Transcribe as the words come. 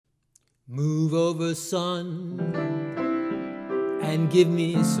Move over, sun, and give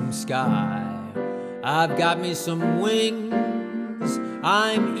me some sky. I've got me some wings,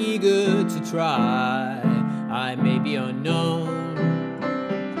 I'm eager to try. I may be unknown,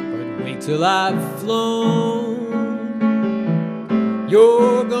 but wait till I've flown.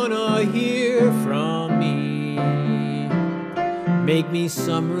 You're gonna hear from me. Make me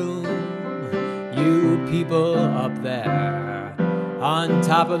some room, you people up there on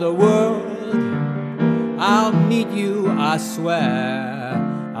top of the world. I'll meet you, I swear.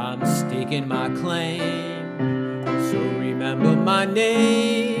 I'm staking my claim, so remember my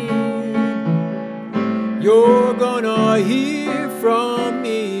name. You're gonna hear from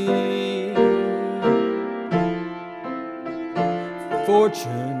me.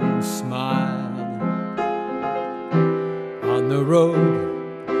 Fortune smiled on the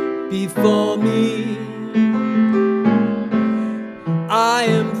road before me. I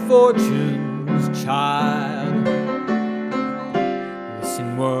am fortune's child.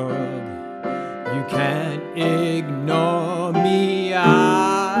 Listen, world, you can't ignore me.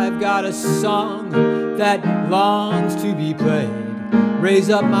 I've got a song that longs to be played. Raise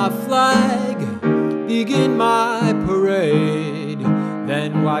up my flag, begin my parade.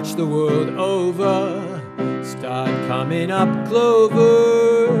 Then watch the world over start coming up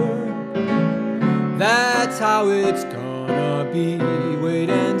clover. That's how it's gonna be. Wait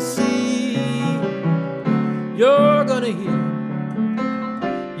and see. You're gonna hear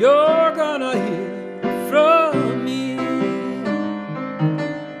from me.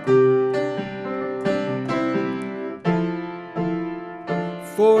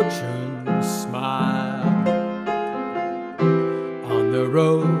 Fortune smiled on the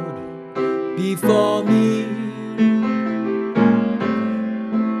road before me.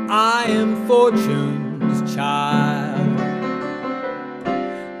 I am fortune's child.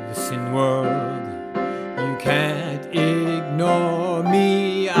 Listen, world, you can't ignore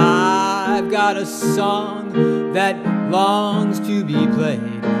me. I've got a song that longs to be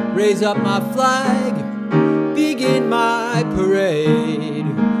played. Raise up my flag, begin my parade.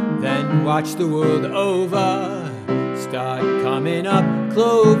 Then watch the world over start coming up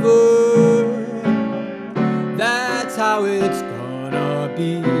clover. That's how it's gonna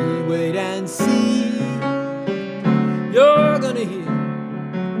be. Wait and see.